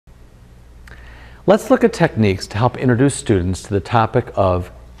Let's look at techniques to help introduce students to the topic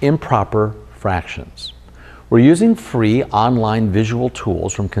of improper fractions. We're using free online visual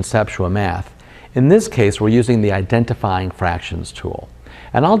tools from Conceptua Math. In this case, we're using the Identifying Fractions tool.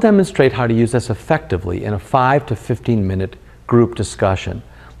 And I'll demonstrate how to use this effectively in a 5 to 15 minute group discussion.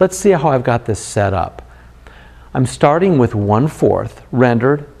 Let's see how I've got this set up. I'm starting with 1/4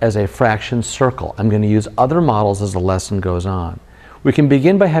 rendered as a fraction circle. I'm going to use other models as the lesson goes on. We can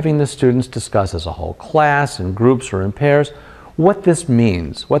begin by having the students discuss as a whole class, in groups or in pairs, what this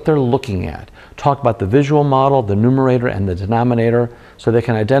means, what they're looking at. Talk about the visual model, the numerator and the denominator, so they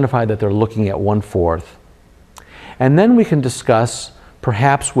can identify that they're looking at 1/4. And then we can discuss,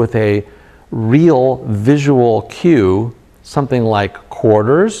 perhaps with a real visual cue, something like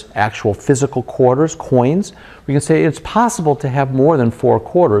quarters, actual physical quarters, coins. We can say it's possible to have more than 4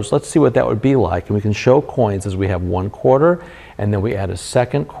 quarters. Let's see what that would be like. And we can show coins as we have 1/4, and then we add a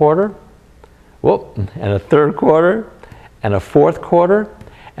 2nd quarter, whoop, and a 3rd quarter, and a 4th quarter,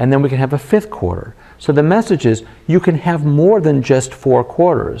 and then we can have a 5th quarter. So the message is you can have more than just 4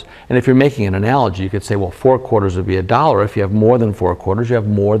 quarters. And if you're making an analogy, you could say, well, 4 quarters would be $1. If you have more than 4 quarters, you have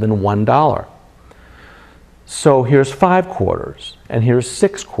more than $1. So here's 5 quarters, and here's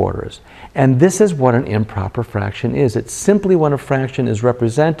 6 quarters. And this is what an improper fraction is. It's simply when a fraction is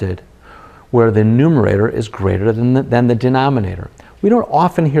represented where the numerator is greater than the denominator. We don't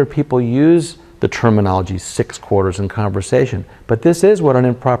often hear people use the terminology 6 quarters in conversation, but this is what an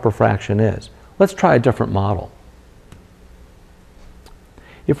improper fraction is. Let's try a different model.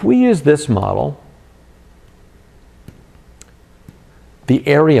 If we use this model, the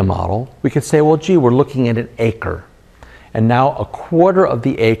area model, we could say, well, gee, we're looking at an acre. And now 1/4 of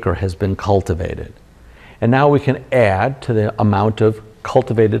the acre has been cultivated. And now we can add to the amount of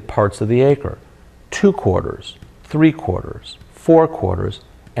cultivated parts of the acre. 2 quarters, 3 quarters, 4 quarters,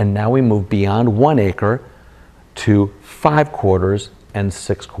 and now we move beyond 1 acre to 5 quarters and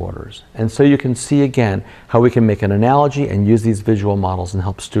 6 quarters. And so you can see again how we can make an analogy and use these visual models and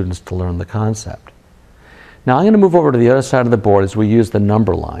help students to learn the concept. Now I'm going to move over to the other side of the board as we use the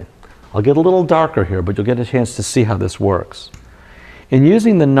number line. I'll get a little darker here, but you'll get a chance to see how this works. In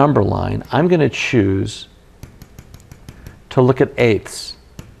using the number line, I'm going to choose to look at eighths.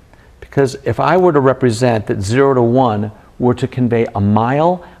 Because if I were to represent that 0 to 1 were to convey a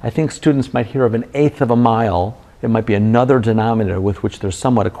mile, I think students might hear of an eighth of a mile. It might be another denominator with which they're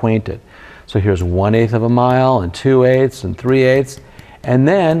somewhat acquainted. So here's 1/8 of a mile, and 2/8 and 3/8. And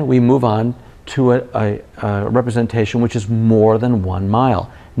then we move on to a representation which is more than 1 mile.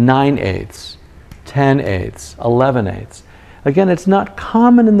 9/8, 10/8, 11/8. Again, it's not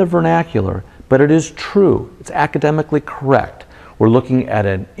common in the vernacular, but it is true. It's academically correct. We're looking at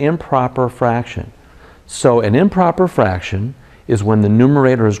an improper fraction. So an improper fraction is when the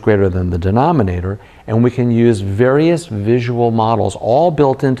numerator is greater than the denominator, and we can use various visual models all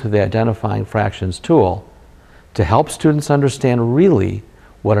built into the Identifying Fractions tool to help students understand really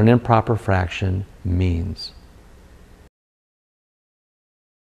what an improper fraction means.